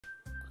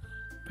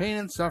Pain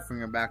and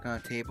suffering are back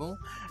on the table,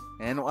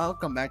 and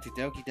welcome back to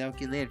Doki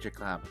Doki Literature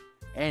Club.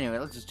 Anyway,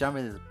 let's just jump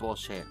into this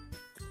bullshit.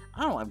 I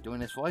don't know why I'm doing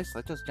this voice,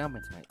 let's just jump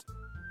into it.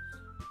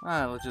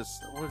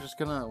 We're just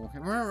gonna,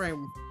 remember,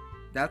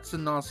 that's the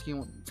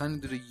Noski, time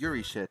to do the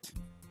Yuri shit.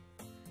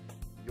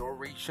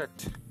 Yuri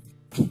shit.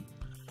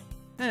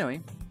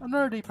 Anyway,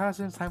 another day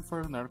passes, it's time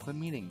for another club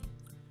meeting.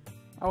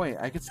 Oh wait,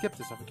 I could skip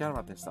this, I forgot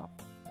about this stuff.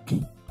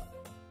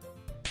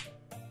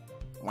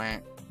 Wah.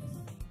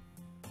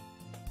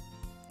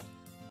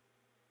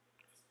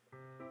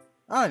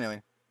 Oh,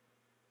 anyway.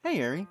 Hey,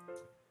 Yuri.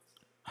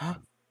 Huh?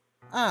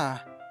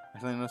 I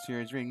suddenly noticed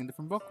Yuri's reading a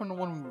different book from the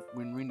one we've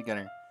been reading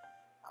together.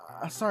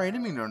 Sorry, I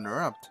didn't mean to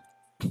interrupt.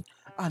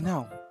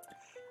 No.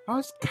 I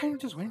was kind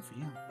of just waiting for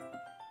you.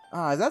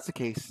 If that's the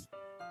case,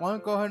 why don't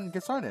we go ahead and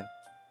get started?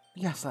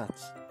 Yes,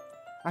 let's.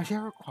 Actually, I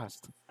have a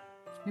request.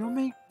 You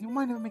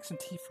mind if I make some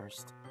tea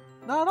first?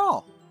 Not at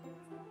all.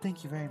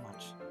 Thank you very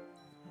much.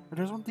 But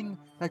there's one thing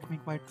that can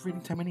make my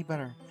reading time any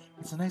better.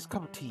 It's a nice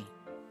cup of tea.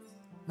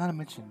 Not to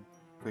mention,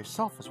 for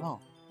yourself as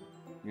well.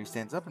 Yuri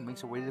stands up and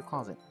makes her way to the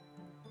closet.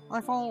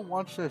 I follow and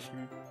watch as she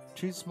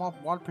retrieves a small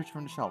water pitcher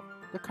from the shelf,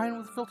 the kind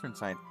with a filter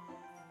inside.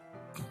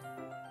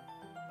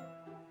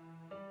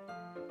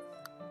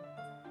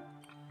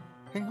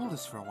 Can you hold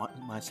this for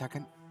a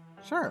second?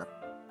 Sure.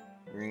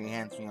 Yuri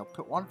hands me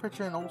a water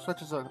pitcher and almost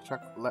touches the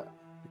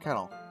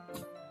kettle.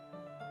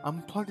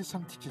 Unplug this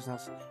something teaches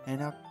us,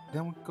 and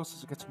then we go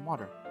to get some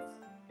water.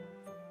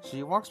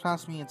 She walks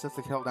past me and sets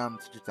the kettle down on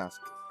the teacher's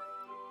desk.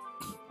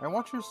 I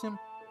watch her sim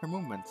her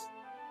movements.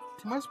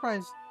 To my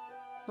surprise,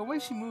 the way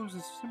she moves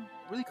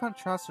really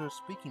contrasts her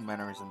speaking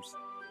mannerisms,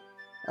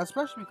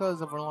 especially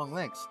because of her long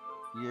legs.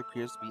 She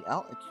appears to be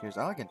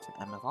elegant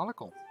and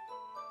methodical.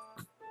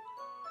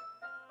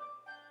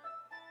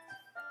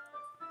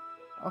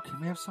 Okay,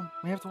 may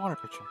I have the water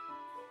pitcher?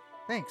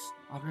 Thanks,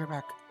 I'll be right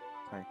back.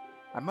 Sorry,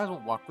 I might as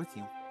well walk with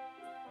you.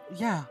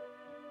 Yeah,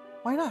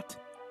 why not?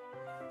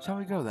 Shall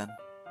we go then?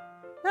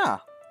 Yeah.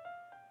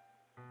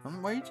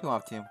 Where are you two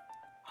off to?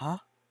 Huh?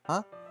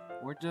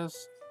 We're just...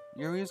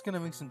 Yuri's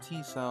gonna make some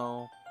tea,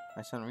 so...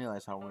 I suddenly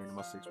realized how weird it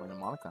must explain to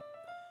Monica.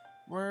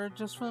 We're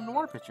just filling the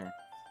water pitcher.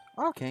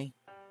 Okay.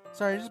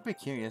 Sorry, just a bit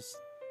curious.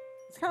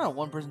 It's kind of a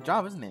one-person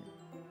job, isn't it?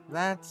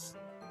 That's...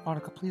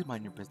 Monica, please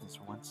mind your business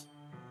for once.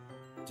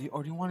 Do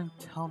you want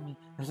to tell me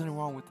there's anything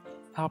wrong with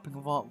helping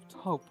evolve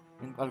Hope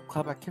in other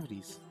club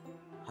activities?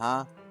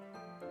 Huh?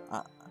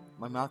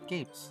 My mouth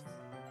gapes.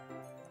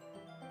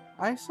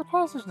 I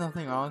suppose there's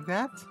nothing wrong with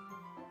that.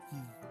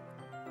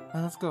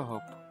 Now let's go,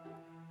 Hope.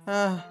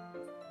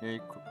 Yuri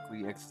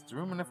quickly exits the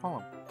room and I follow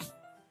him.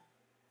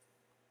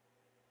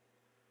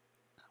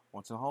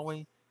 Once in the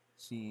hallway,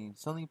 she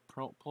suddenly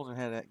pulls her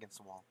head against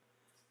the wall.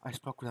 I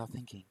spoke without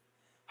thinking.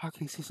 How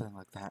can you say something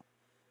like that?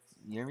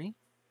 Yuri?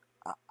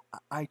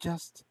 I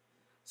just...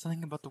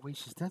 Something about the way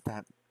she said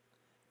that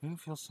made me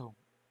feel so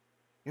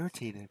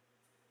irritated.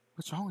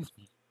 What's wrong with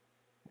me?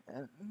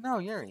 No,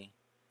 Yuri.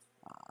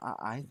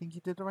 I think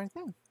you did the right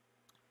thing.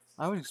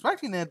 I was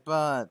expecting it,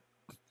 but...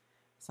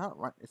 It's not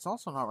right. It's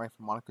also not right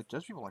for Monica to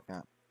judge people like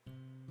that.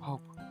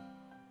 Hope,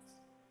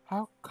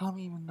 how come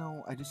even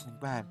though I do something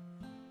bad,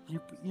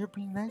 you're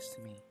being nice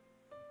to me?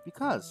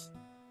 Because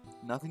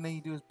nothing that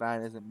you do is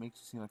bad as it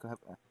makes you seem like I have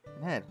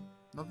a head.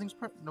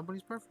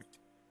 Nobody's perfect.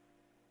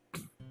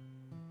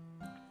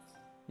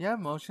 You have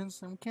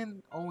emotions, and we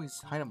can't always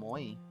hide them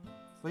away.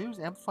 But you always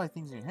amplify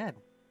things in your head.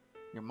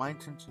 Your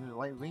mind turns to a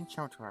light rain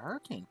shower to a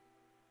hurricane.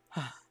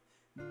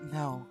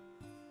 No,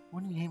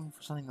 wouldn't you hate me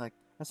for something like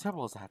as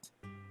terrible as that?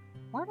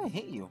 Why would I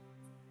hate you?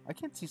 I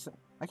can't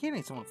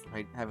hate someone for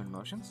having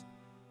emotions.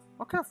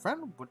 What kind of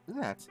friend would do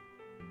that?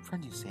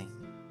 Friend, you say?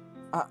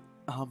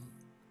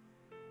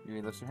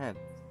 Yuri lifts her head.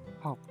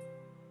 Hope,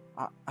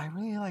 I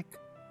really like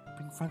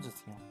being friends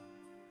with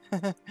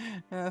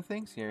you.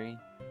 Thanks, Yuri.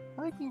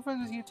 I like being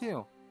friends with you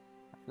too.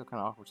 I feel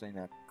kind of awkward saying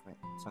that,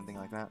 something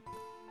like that.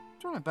 I'm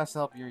doing my best to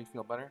help Yuri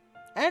feel better.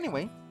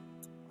 Anyway,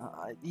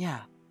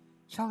 yeah.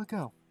 Shall we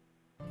go?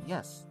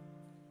 Yes.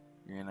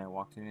 Yuri and I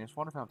walk to the nearest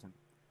water fountain.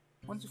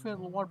 Once you fill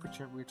the water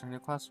pitcher, we return to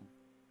the classroom.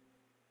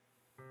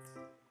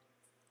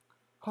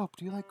 Hope,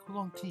 do you like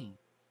oolong tea?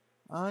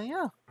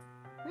 Yeah.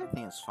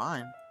 Anything is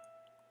fine.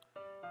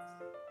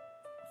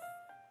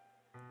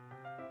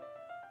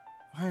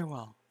 Very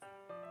well.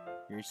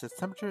 Yuri sets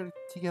temperature of the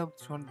tea kettle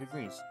to 200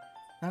 degrees.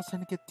 Now it's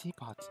time to get the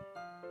teapot.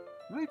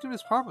 You really do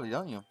this properly,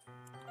 don't you?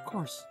 Of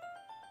course.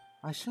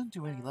 I shouldn't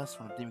do any less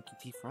when I'm making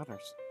tea for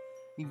others.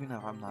 Even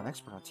if I'm not an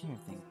expert on tea or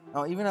anything.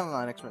 Even if I'm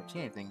not an expert on tea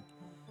or anything.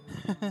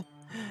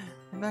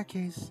 In that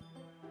case,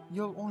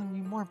 you'll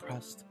only be more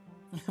impressed.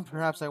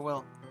 Perhaps I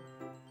will.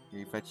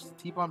 Yuri fetches the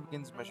teapot and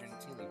begins measuring the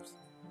tea leaves.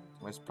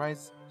 To my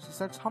surprise, she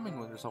starts humming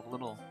with herself a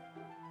little.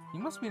 You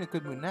must be in a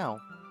good mood now.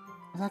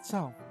 Is that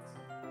so?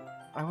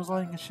 I was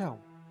lighting a show,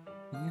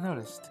 and you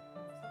noticed.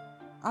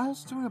 I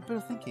was doing a bit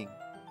of thinking.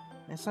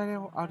 I decided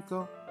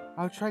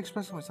I would try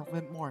expressing myself a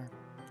bit more.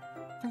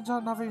 Things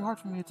are not very hard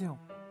for me to do,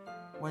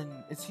 when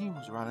it's you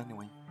who's around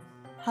anyway.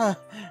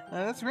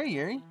 That's great,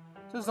 Yuri.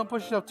 Just don't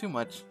push yourself too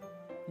much.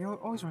 You're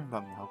always worrying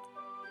about me, Hope.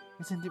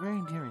 It's very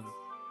endearing.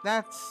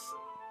 That's...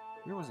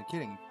 You wasn't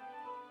kidding.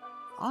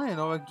 I don't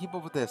know I can keep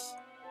up with this.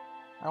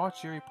 I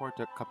watched Yuri pour a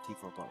cup of tea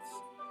for both.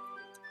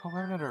 Oh,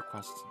 I have another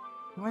request.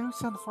 You might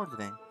sit on the floor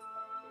today.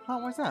 Huh,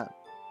 why's that?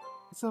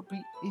 It's a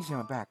bit easier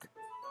on my back.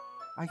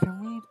 I can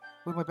read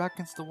with my back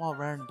against the wall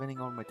rather than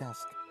bending over my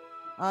desk.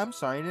 I'm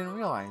sorry, I didn't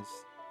realize.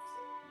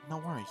 No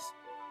worries.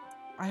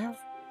 I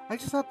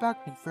just have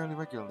back pain fairly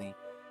regularly,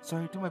 so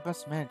I do my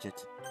best to manage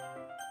it.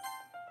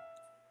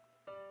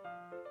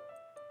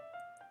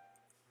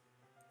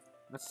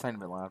 That's a tiny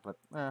bit loud, but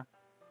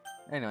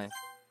anyway,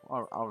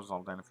 I'll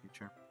resolve that in the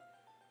future.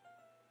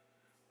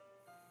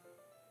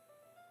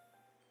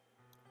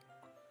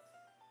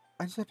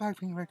 I just have back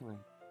pain regularly,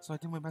 so I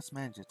do my best to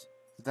manage it.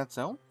 Is that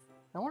so?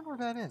 I wonder what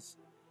that is.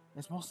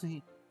 It's most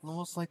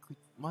likely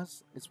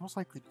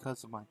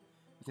because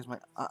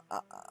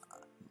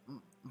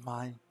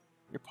my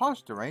your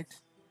posture, right?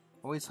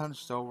 Always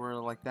hunched over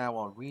like that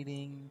while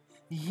reading.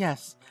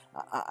 Yes,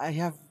 I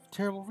have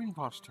terrible reading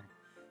posture,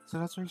 so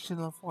that's what you should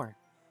look for.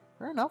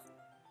 Fair enough.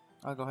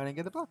 I'll go ahead and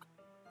get the book.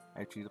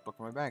 I choose a book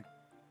from my bag.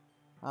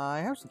 I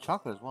have some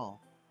chocolate as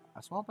well.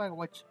 A small bag of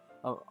white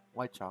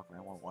chocolate.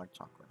 I want white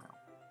chocolate now.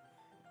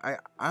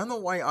 I don't know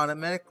why I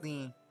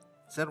automatically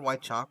said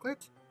white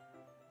chocolate.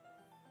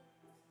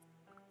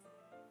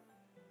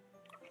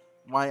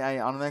 Why I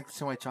automatically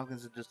say white chocolate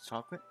instead of just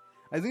chocolate.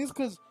 I think it's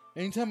because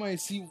anytime I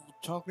see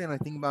chocolate and I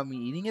think about me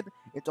eating it,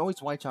 it's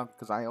always white chocolate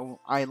because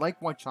I like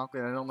white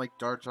chocolate. I don't like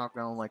dark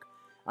chocolate.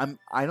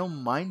 I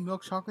don't mind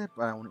milk chocolate,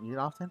 but I don't eat it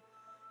often.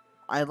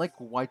 I like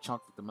white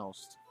chocolate the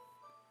most.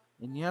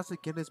 And yes, I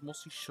get it's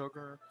mostly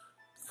sugar.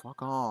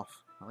 Fuck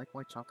off. I like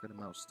white chocolate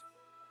the most.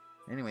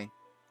 Anyway,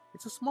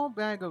 it's a small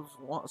bag of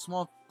It's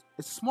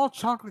a small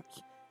chocolate.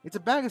 It's a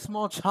bag of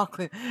small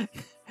chocolate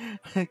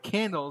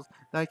candles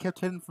that I kept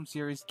hidden from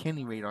Siri's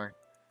candy radar.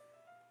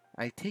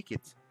 I take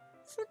it,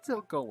 since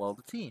it'll go well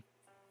with tea.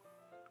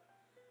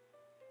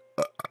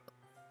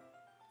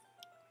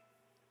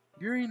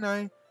 Yuri and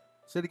I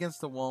sit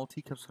against the wall,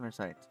 teacups on our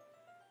side,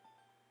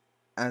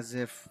 as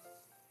if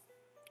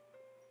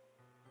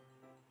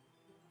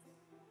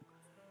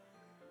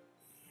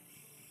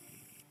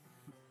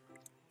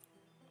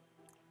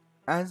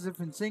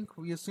in sync.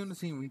 We assume the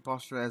same read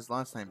posture as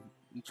last time,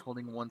 each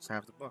holding one side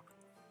of the book.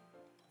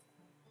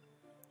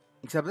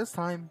 Except this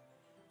time,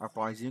 our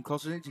bodies even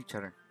closer to each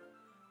other.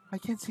 I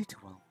can't see too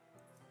well.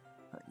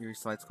 Yuri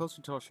slides closer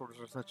until our shoulders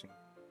are touching.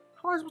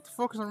 How am I supposed to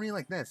focus on reading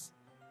like this?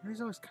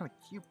 Yuri's always kind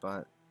of cute,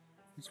 but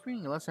he's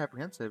being less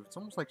apprehensive. It's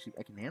almost like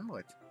I can handle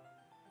it.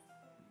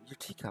 Your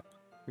teacup.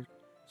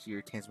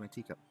 She hands me a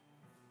teacup.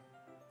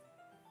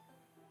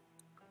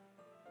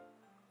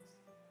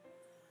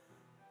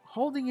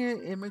 Holding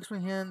it makes my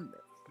hand.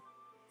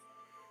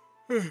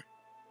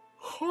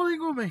 Holding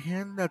with my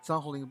hand that's not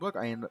holding a book,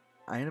 I end up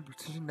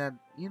position that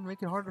even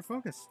make it harder to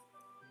focus.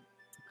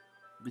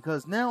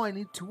 Because now I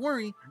need to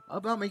worry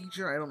about making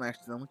sure I don't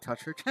accidentally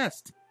touch her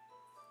chest.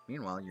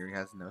 Meanwhile, Yuri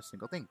has no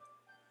single thing.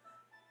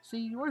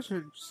 See, yours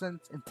her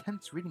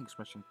intense reading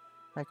expression.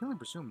 I can only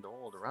presume the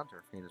world around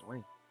her fades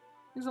away.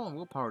 There's only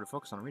willpower to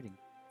focus on reading.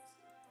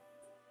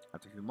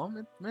 After a few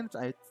minutes,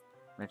 I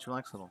managed to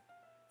relax a little.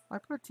 I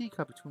put a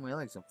teacup between my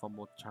legs and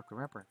fumbled the chocolate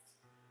wrapper.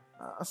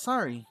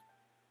 Sorry.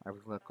 I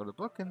let go of the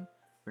book and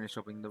finished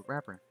opening the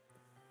wrapper.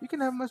 You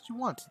can have as much as you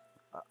want.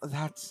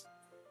 That's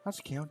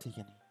okay, I don't take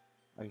any.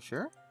 Are you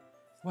sure?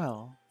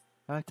 Well,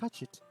 if I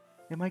touch it,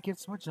 it might get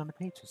smudged on the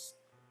pages.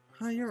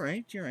 You're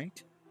right.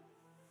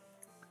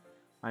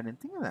 I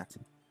didn't think of that.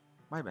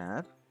 My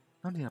bad.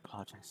 No need to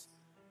apologize.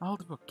 I'll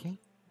hold the book, okay?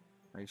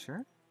 Are you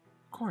sure?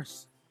 Of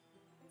course.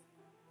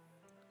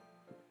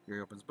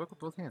 Yuri opens the book with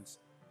both hands.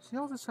 She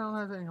also doesn't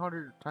have any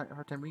hard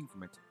time reading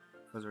from it.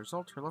 As a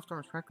result, her left arm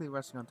is practically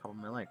resting on top of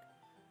my leg.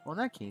 Well, in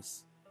that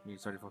case, Yuri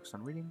started to focus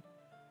on reading.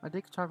 I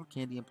take a chocolate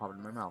candy and pop it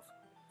in my mouth.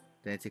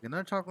 Then I take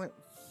another chocolate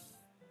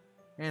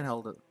and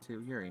held it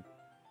to Yuri.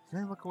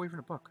 Then I look away from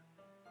the book.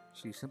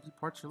 She simply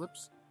parts her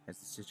lips as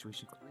the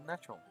situation completely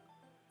natural.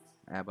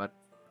 But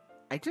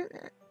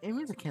it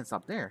means I can't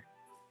stop there.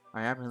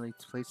 I absently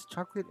placed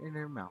chocolate in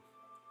her mouth.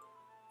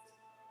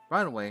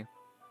 By the way,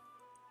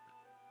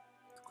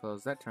 to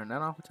close that, turn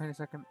that off a tiny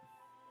second.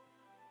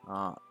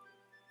 Poggers.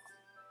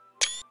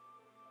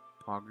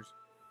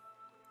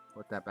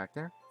 Put that back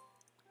there.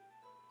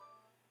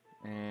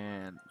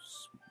 And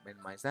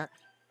minimize that.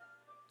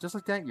 Just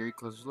like that, Yuri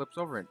closes her lips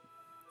over it.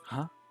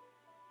 Huh?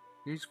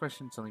 Yuri's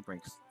expression suddenly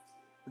breaks.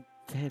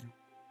 Did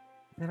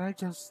I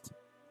just...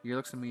 Yuri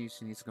looks at me,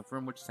 she needs to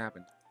confirm what just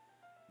happened.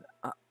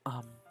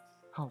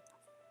 Hope.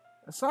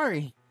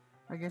 Sorry.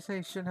 I guess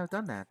I shouldn't have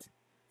done that.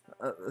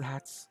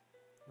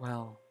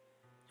 Well,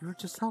 you were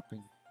just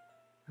helping.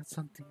 That's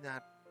something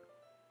that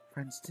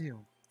friends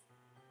do.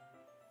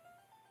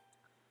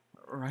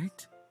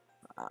 Right?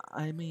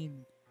 I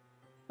mean,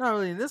 not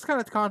really in this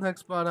kind of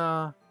context,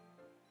 but,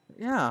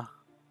 yeah.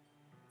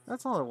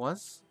 That's all it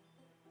was.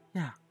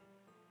 Yeah.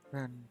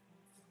 Then,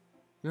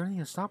 you don't need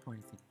to stop or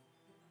anything.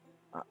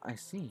 I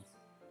see.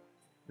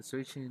 The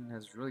situation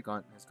has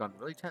gotten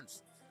really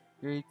tense.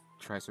 Yuri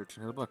tries to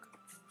return to the book.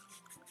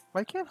 But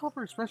I can't help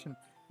her expression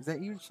is that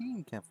even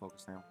she can't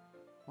focus now.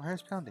 My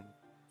heart's pounding.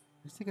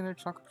 Let's take another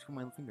chocolate between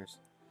my fingers.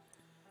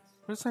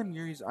 For this time,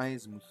 Yuri's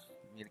eyes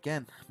meet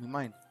again.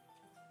 Mine.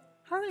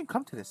 How did I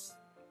come to this?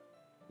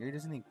 Yuri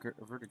doesn't even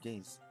avert her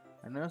gaze.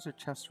 I notice her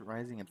chest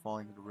rising and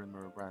falling to the rhythm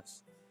of her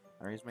breaths.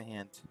 I raise my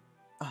hand.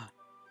 Ah.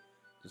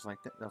 Just like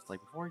that. That's like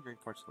before, Yuri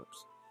parts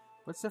lips.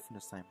 But it's different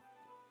this time.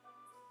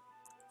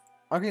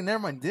 Okay, never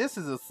mind. This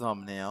is a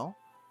thumbnail.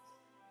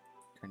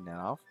 Turn that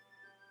off.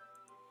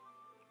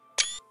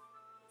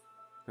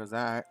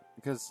 That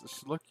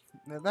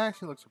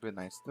actually looks a bit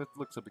nice. That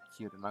looks a bit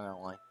cute, I'm not gonna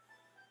lie.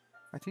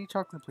 I take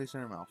chocolate and place it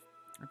in her mouth.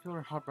 I feel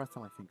her hot breath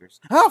on my fingers.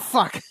 Oh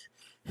fuck!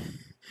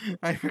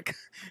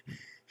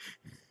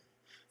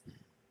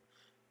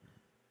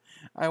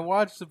 I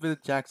watched a bit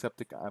of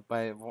Jacksepticeye.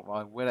 By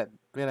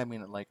bit I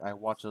mean like I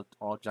watched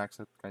all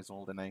Jacksepticeye's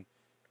old, and I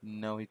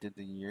know he did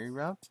the Yuri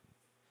route.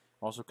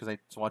 Also, because I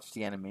watched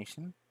the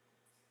animation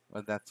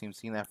of that same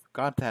scene, I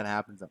forgot that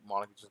happens. That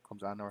Monica just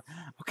comes out of nowhere.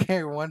 Okay,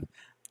 everyone.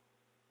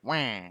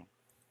 Wah.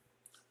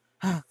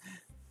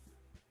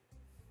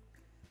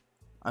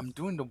 I'm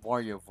doing the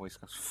Wario voice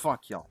because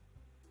fuck y'all.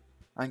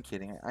 I'm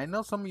kidding. I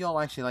know some of y'all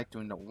actually like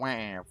doing the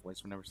wah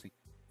voice whenever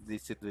they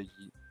say the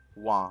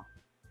wah.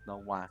 The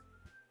wah.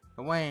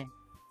 The wah.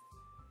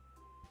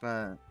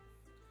 But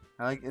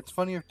I like it's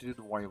funnier to do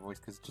the Wario voice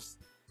because just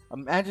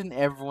imagine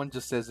everyone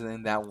just says it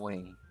in that way.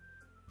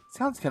 It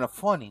sounds kind of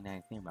funny now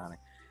you think about it.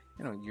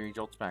 You know, Yuri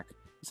jolts back.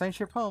 Besides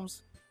your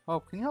poems. Oh,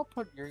 can you help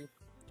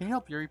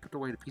Yuri put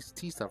away the piece of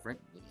tea stuff, right?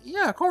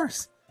 Yeah, of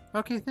course.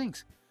 Okay,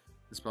 thanks.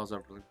 The spell's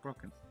utterly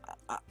broken.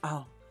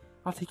 I'll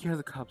take care of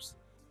the cups.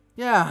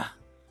 Yeah.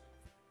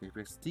 He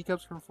picks the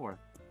teacups from the floor.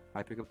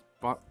 I pick up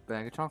the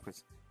bag of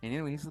chocolates. And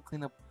anyway, he's to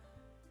clean up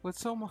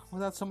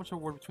without so much of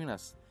a word between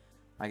us.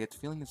 I get the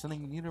feeling it's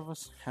something neither of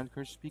us had the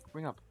courage to speak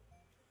bring up.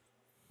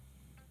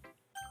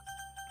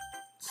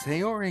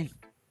 Sayori.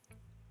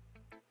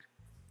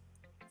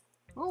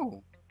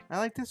 Oh, I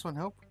like this one,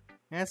 Hope.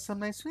 It has some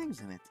nice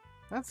things in it.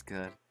 That's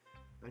good.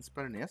 That's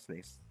better than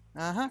yesterday's.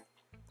 Uh-huh.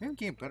 You're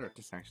getting better at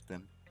this actually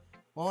then.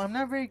 Well, I'm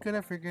not very good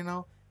at figuring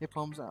out if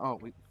poems are... Oh,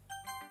 wait.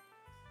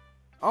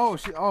 Oh,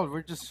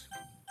 we're just...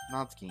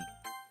 Natsuki.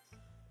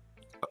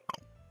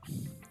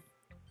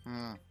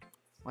 Well,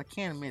 I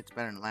can't admit it's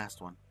better than the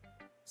last one.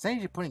 Saying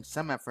you're putting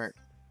some effort.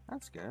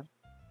 That's good.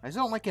 I just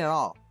don't like it at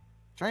all.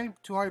 Trying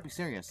too hard to be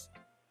serious.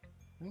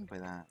 What do you mean by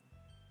that?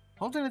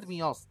 Don't try to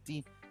be all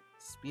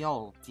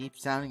deep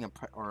sounding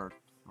or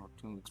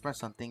to express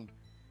something.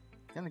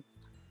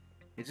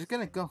 It's just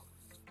gonna go.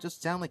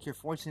 Just sound like you're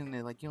forcing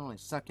it, like you only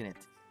suck in it.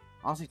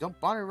 Honestly, don't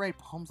bother to write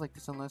poems like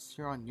this unless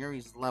you're on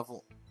Yuri's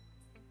level.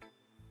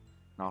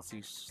 No,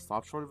 see,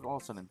 stop short of it all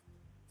of a sudden.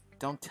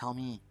 Don't tell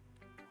me.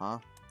 Huh?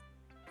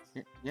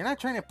 You're not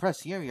trying to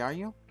impress Yuri, are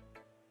you?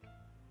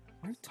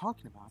 What are you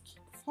talking about? Keep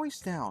your voice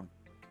down.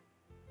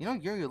 You know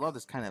Yuri will love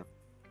this kind of...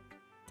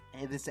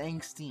 this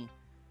angsty.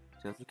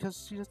 Just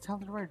because she's a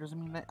talented writer doesn't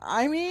mean that...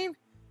 I mean...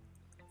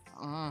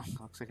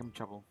 looks like I'm in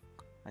trouble.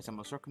 I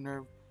summon a circle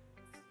nerve.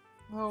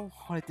 Oh,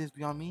 what it is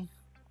beyond me.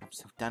 I'm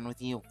so done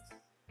with you.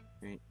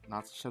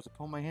 Nazi shoves a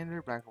poem in my hand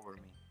and back over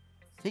to me.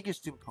 Take your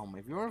stupid poem.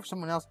 If you're for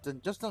someone else,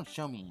 then just don't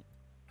show me it.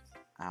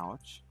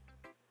 Ouch.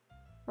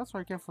 That's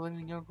what I get for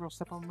letting a young girl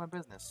step on my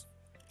business.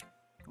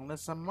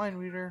 Unless I'm a mind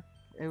reader,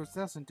 it was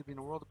destined to be in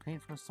a world of pain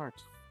from the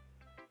start.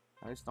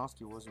 At least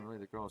Natsuki wasn't really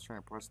the girl I was trying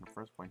to impress in the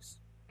first place.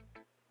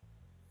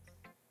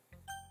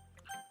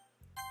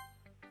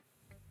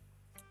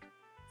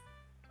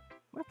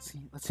 Let's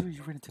see what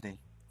you've written today.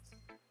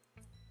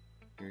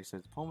 Gary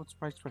says, the poem with a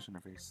surprised expression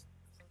on her face.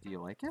 Do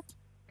you like it?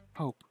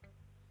 Hope.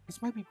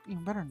 This might be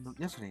even better than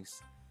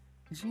yesterday's.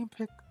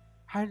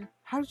 How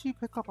did you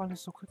pick up on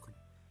this so quickly?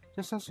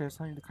 Just yesterday I was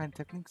telling you the kind of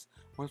techniques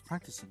I was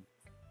practicing.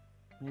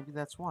 Maybe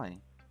that's why.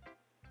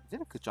 You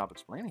did a good job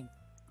explaining.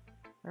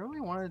 I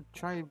really wanted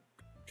to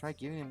try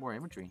giving it more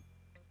imagery.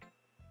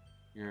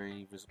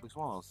 Yuri visibly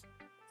swallows.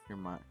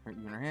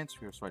 Even her hands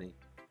feel sweaty.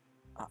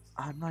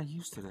 I'm not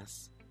used to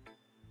this.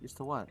 Used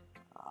to what?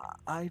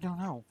 I don't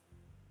know.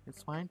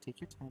 It's fine,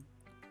 take your time.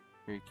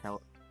 Yuri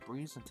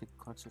breathes and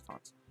collects her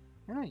thoughts.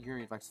 You know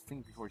Yuri likes to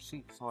think before she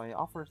speaks, so I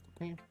offer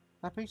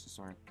that patience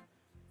to her.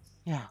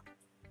 Yeah,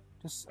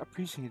 just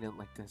appreciate it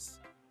like this,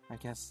 I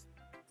guess.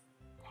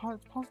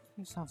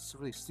 Positively sounds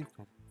really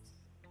stupid,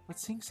 but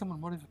seeing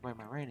someone motivated by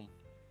my writing,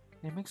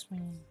 it makes me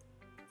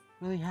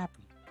really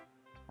happy.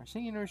 I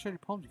think you never shared your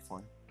poems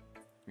before.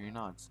 Yuri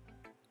nods.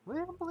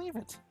 Really don't believe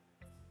it.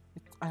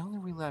 I only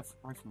really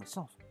write for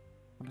myself.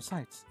 And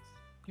besides,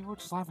 people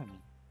just laugh at me.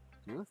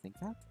 Do you really think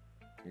that?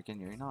 Again,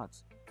 Yuri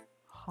nods.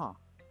 Huh.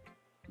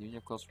 You and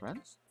your close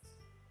friends?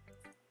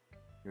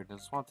 Yuri doesn't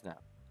respond to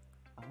that.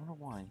 I wonder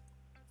why.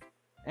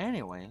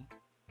 Anyway,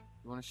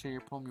 you want to share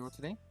your poem you wrote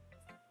today?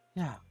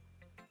 Yeah,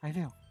 I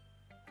do.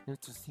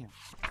 It's with you.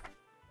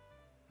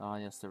 Ah,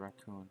 yes, the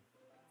raccoon.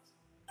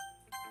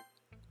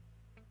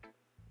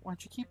 Why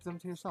don't you keep them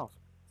to yourself?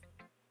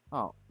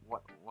 Oh,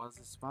 what was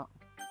this about?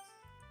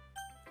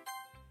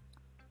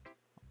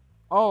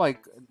 Oh,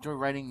 like, enjoy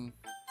writing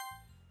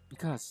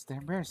because they're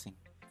embarrassing.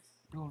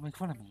 people would make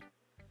fun of me.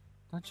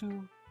 Don't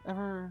you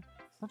ever...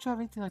 Don't you have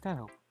anything like that,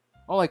 Hope?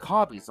 Oh, like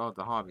hobbies. Oh,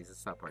 the hobbies.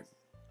 It's that part.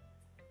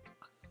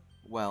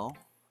 Well,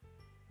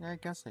 yeah, I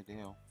guess I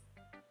do.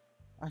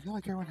 I feel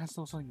like everyone has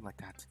something like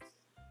that.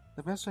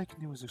 The best I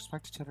can do is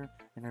respect each other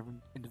and our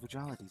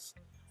individualities.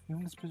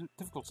 Even it's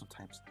difficult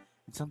sometimes,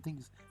 and some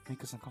things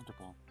make us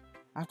uncomfortable.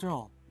 After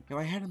all, if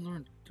I hadn't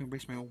learned to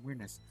embrace my own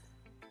weirdness,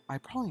 I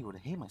probably would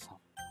have hated myself.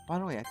 By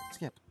the way, I can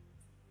skip.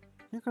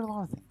 You're good at a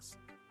lot of things.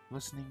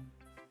 Listening,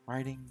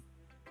 writing.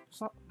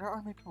 So, there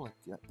aren't many people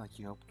like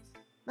you, Hope.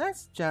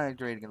 That's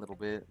exaggerating a little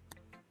bit.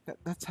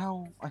 That's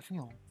how I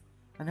feel.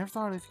 I never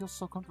thought I'd feel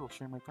so comfortable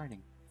sharing my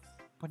writing.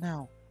 But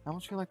now, I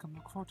almost feel like I'm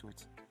looking forward to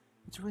it.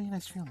 It's a really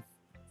nice feeling.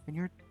 And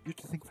you're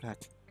to thank for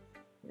that.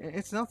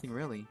 It's nothing,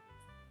 really.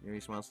 Mary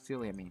smiles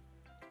sincerely at me.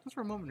 Just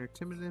for a moment, her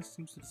timidness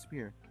seems to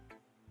disappear.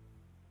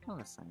 Oh,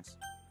 that's nice.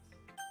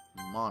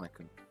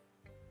 Monica.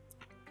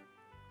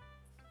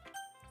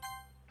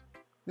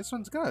 This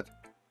one's good.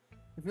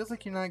 It feels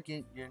like you're not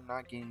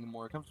getting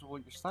more comfortable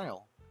with your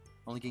style.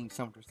 Only getting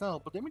some of your style,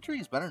 but the imagery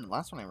is better than the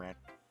last one I read.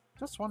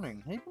 Just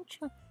wondering, have you been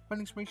trying to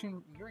find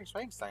inspiration in your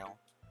writing style?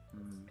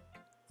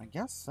 I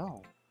guess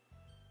so.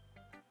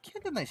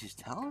 Can't deny she's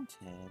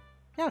talented.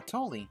 Yeah,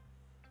 totally.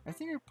 I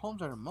think her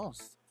poems are the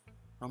most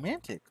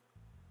romantic.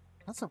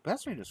 That's the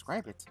best way to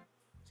describe it.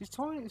 She's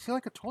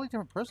like a totally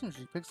different person when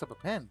she picks up a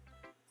pen.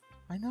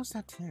 I noticed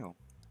that too.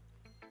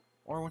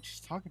 Or when she's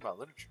talking about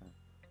literature.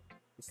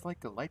 It's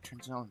like a light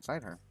turns on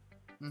inside her.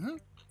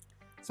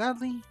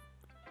 Sadly,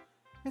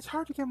 it's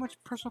hard to get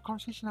much personal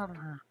conversation out of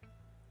her.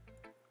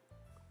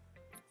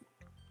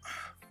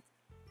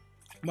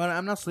 But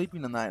I'm not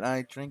sleeping tonight.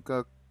 I drank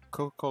a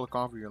Coca-Cola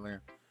coffee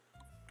earlier.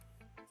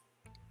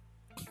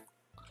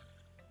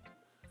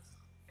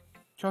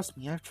 Trust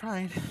me, I've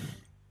tried.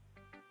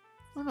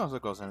 Who knows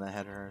what goes in that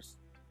head of hers?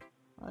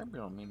 I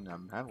don't mean that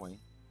in a bad way.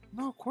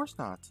 No, of course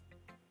not.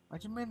 I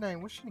just mean I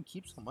wish she didn't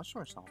keep so much to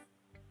herself.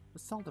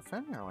 But still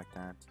defending her like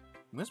that.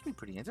 You must be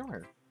pretty into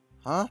her.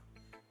 Huh?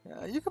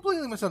 You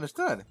completely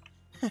misunderstood.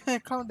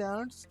 Calm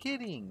down, I'm just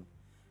kidding.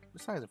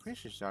 Besides, I'm pretty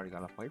sure she already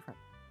got a boyfriend.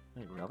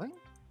 Wait, really?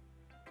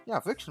 Yeah,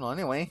 fictional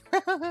anyway.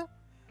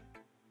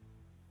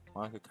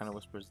 Monica kind of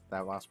whispers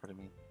that last part to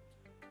me.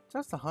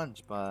 Just a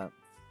hunch, but...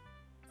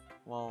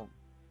 Well,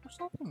 there's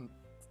nothing...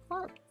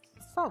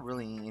 It's not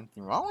really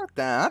anything wrong with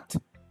that.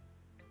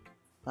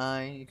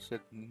 I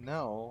should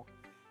know.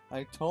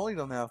 I totally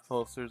don't have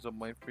posters of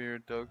my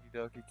favorite Doki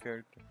Doki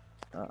character.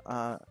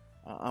 I'm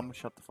gonna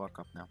shut the fuck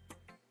up now.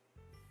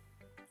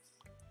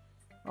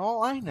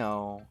 Oh, I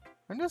know.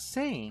 I'm just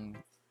saying.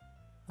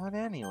 But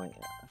anyway.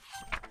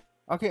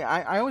 Okay,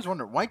 I always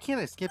wonder, why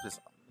can't I skip this?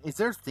 Is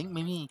there a thing?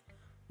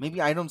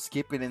 Maybe I don't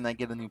skip it and I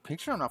get a new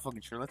picture? I'm not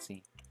fucking sure. Let's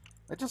see.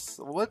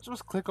 Let's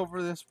just click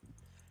over this.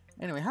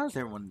 Anyway, how's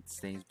everyone's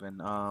days been?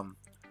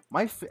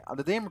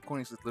 The day I'm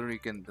recording is literally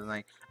again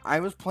tonight. I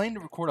was planning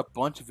to record a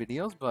bunch of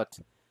videos, but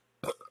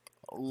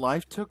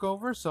life took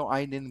over, so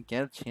I didn't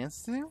get a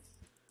chance to.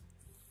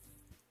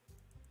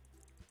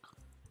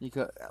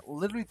 Because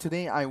literally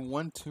today I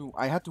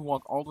had to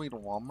walk all the way to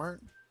Walmart.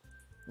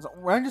 So,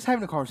 I'm just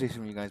having a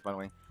conversation with you guys, by the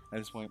way, at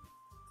this point.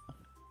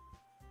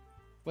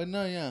 But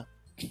no, yeah.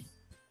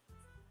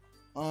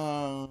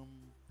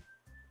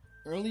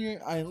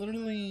 Earlier I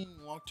literally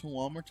walked to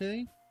Walmart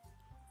today.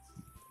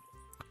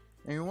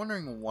 And you're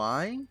wondering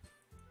why?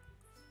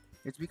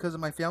 It's because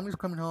my family's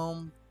coming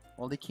home.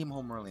 Well, they came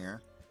home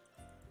earlier.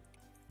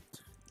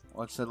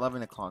 Well, it's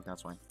 11 o'clock,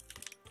 that's why.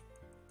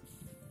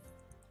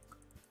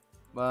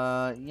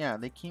 But, yeah,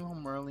 they came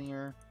home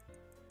earlier.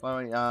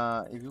 By the way,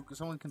 if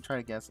someone can try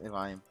to guess if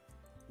you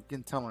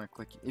can tell when I'm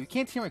clicking. If you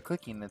can't hear me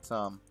clicking,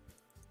 I'm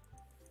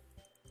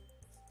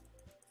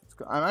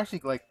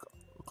actually, like,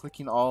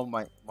 clicking all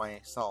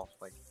myself.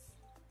 Like,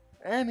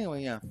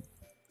 anyway, yeah.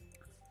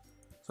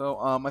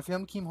 So, my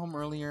family came home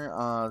earlier.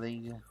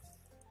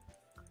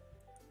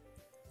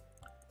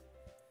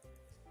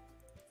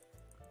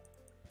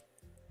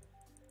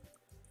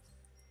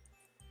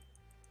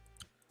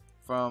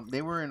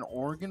 They were in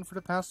Oregon for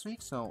the past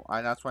week, so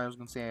that's why I was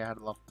gonna say I had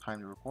a lot of time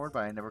to record, but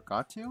I never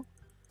got to.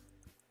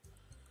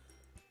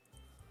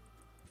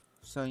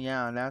 So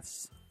yeah, that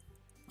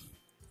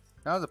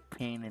was a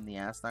pain in the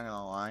ass, not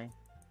gonna lie.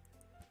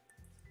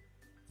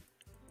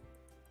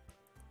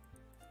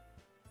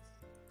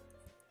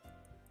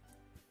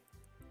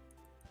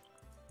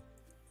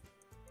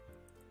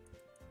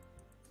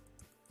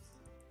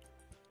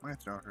 My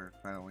throat hurts,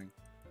 by the way.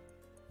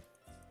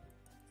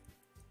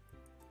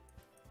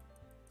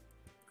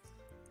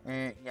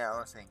 And yeah,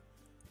 let's see.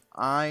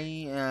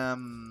 I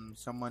am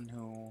someone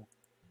who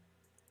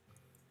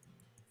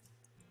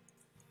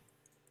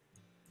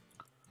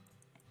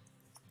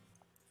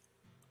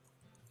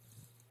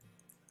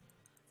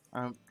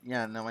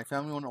yeah, no, my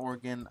family went to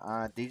Oregon.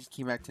 They just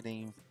came back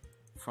today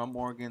from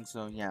Oregon,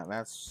 so yeah,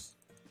 that's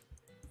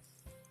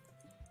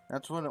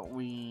what I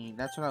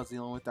was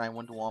dealing with. I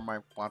went to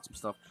Walmart, bought some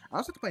stuff. I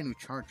also had to buy a new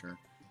charger.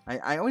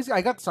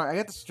 I got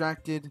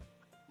distracted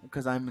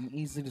because I'm an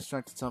easily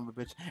distracted son of a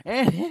bitch.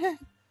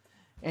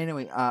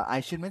 Anyway,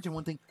 I should mention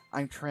one thing.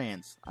 I'm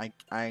trans.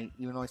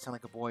 Even though I sound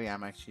like a boy,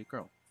 I'm actually a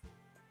girl.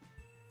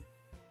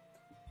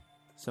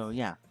 So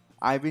yeah,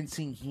 I've been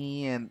seeing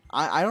he and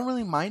I don't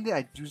really mind it.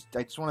 I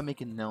just want to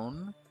make it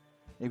known.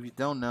 If you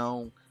don't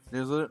know,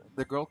 there's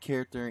the girl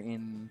character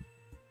in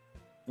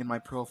my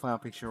profile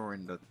picture or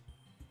in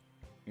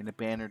the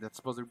banner that's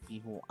supposed to be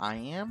who I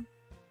am.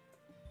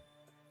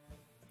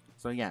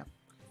 So yeah,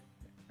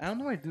 I don't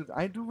know what I do.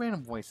 I do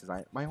random voices.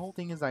 My whole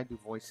thing is I do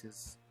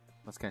voices.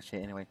 That's kind of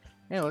shit. Anyway,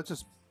 let's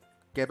just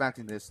get back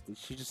to this.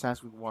 She just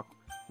asked me to walk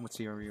with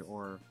Yuri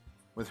or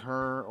with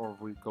her, or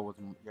we go with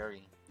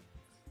Yuri.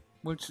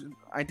 Which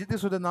I did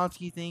this with the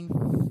Natsuki thing.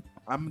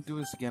 I'm gonna do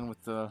this again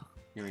with the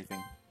Yuri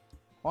thing.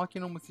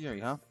 Walking home with Yuri,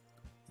 huh?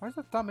 Why does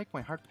that thought make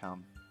my heart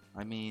pound?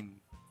 I mean,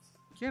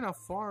 given how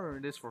far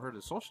it is for her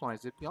to socialize,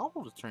 it'd be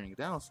awful to turning it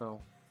down.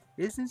 So,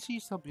 isn't she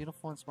so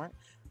beautiful and smart?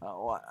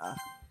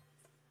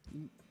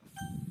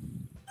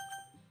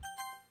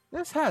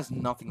 This has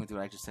nothing to do with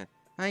what I just said.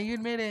 You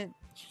admit it.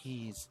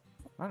 Jeez.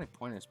 Not any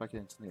point in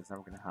speculating something that's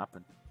never gonna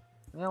happen.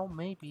 Well,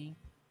 maybe.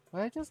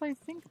 But I just like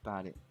to think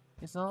about it.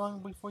 It's not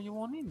long before you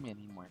won't need me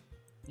anymore.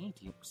 Need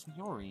you,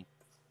 Sayori.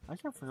 I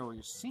can't figure out what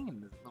you're seeing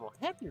in this little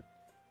head here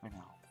right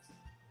now.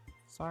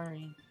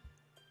 Sorry.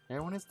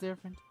 Everyone is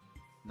different.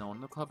 No one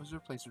in the club is a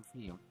replacement for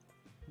you.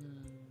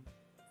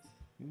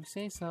 You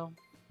say so.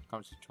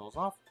 Conversation trolls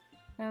off,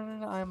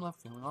 and I am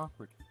left feeling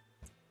awkward.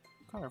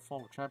 Kind of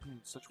full of trapping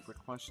in such a weird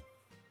question.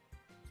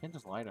 Can't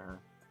just lie to her.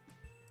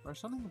 Or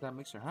something that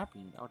makes her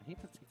happy. I would hate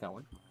to take that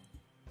away from her.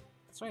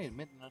 So I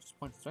admit no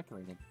point in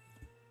speculating.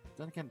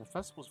 Then again, the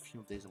festival's a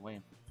few days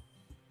away.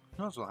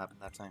 Who knows what'll happen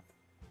that time?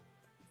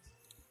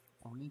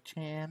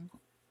 Oni-chan.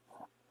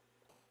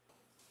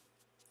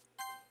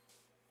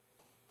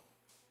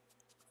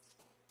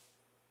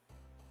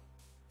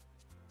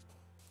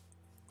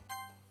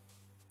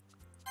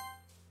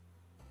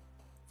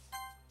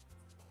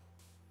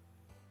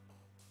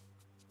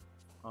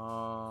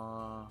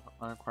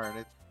 Unacquired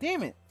it.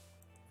 Damn it!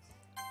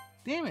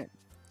 Damn it!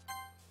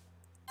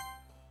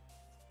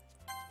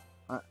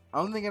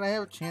 I'm thinking I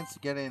have a chance to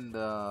get in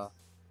the...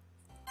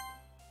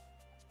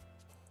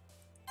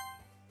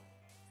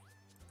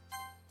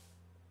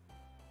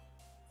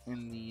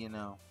 you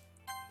know...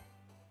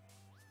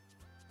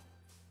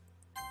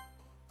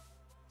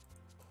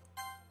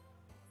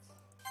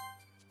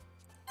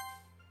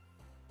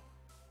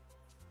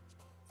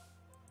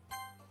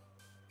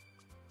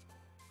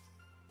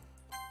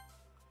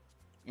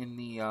 in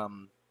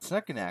the,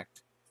 second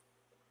act,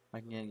 I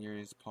can get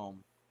Yuri's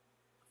poem.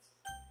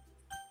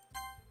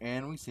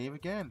 And we save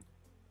again.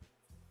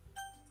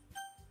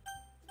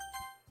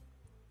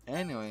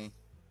 Anyway,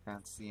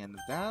 that's the end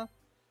of that.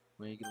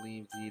 We can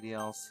leave the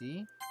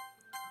DLC.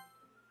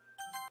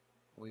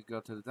 We go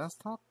to the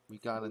desktop. We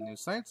got a new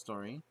side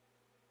story.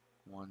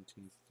 1,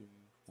 2, 3,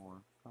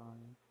 4, 5.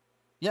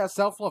 Yeah,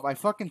 self-love. I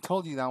fucking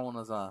told you that one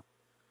was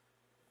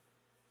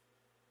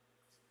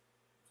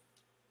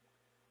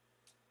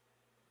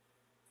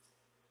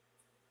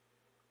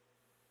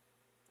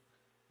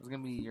It's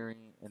gonna be Yuri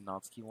and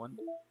Natsuki one.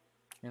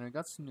 And I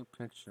got some new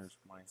pictures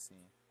from what I see.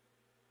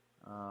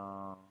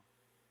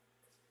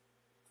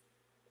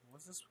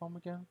 What's this poem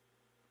again?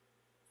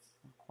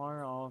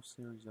 Acquire all of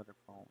series other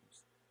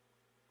poems.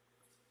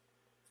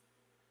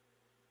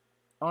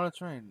 Oh, that's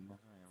right.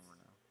 That's right. I remember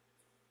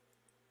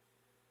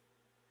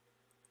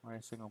now.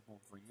 Alright, second poem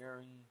for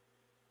Yuri.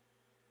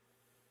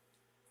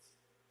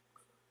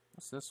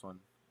 What's this one?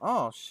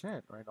 Oh,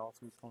 shit. Right, all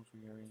 3 poems for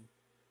Yuri.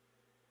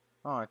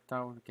 Oh, I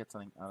thought we would get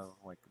something out of,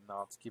 like,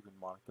 Natsuki and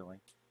Monica,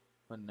 like.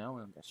 But no,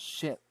 we don't get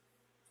shit.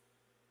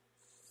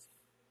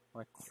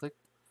 I clicked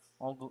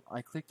all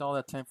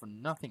that time for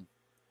nothing.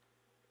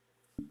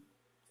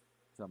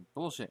 Some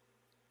bullshit.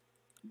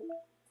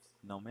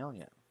 No mail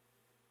yet.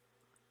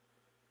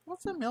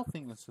 What's the mail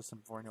thing in the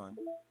system for anyway?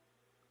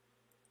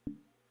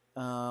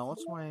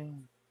 What's my...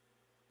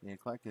 Yeah,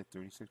 collected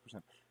 36%.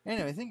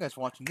 Anyway, thank you guys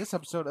for watching this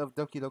episode of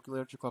Doki Doki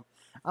Literature Club.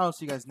 I'll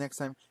see you guys next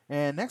time.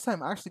 And next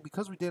time, actually,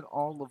 because we did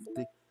all of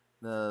the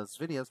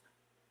videos,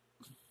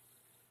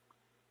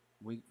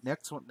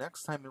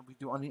 next time we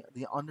do on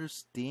the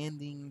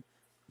understanding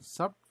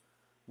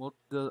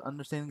the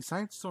understanding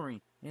science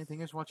story. And thank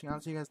you guys for watching.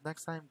 I'll see you guys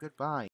next time. Goodbye.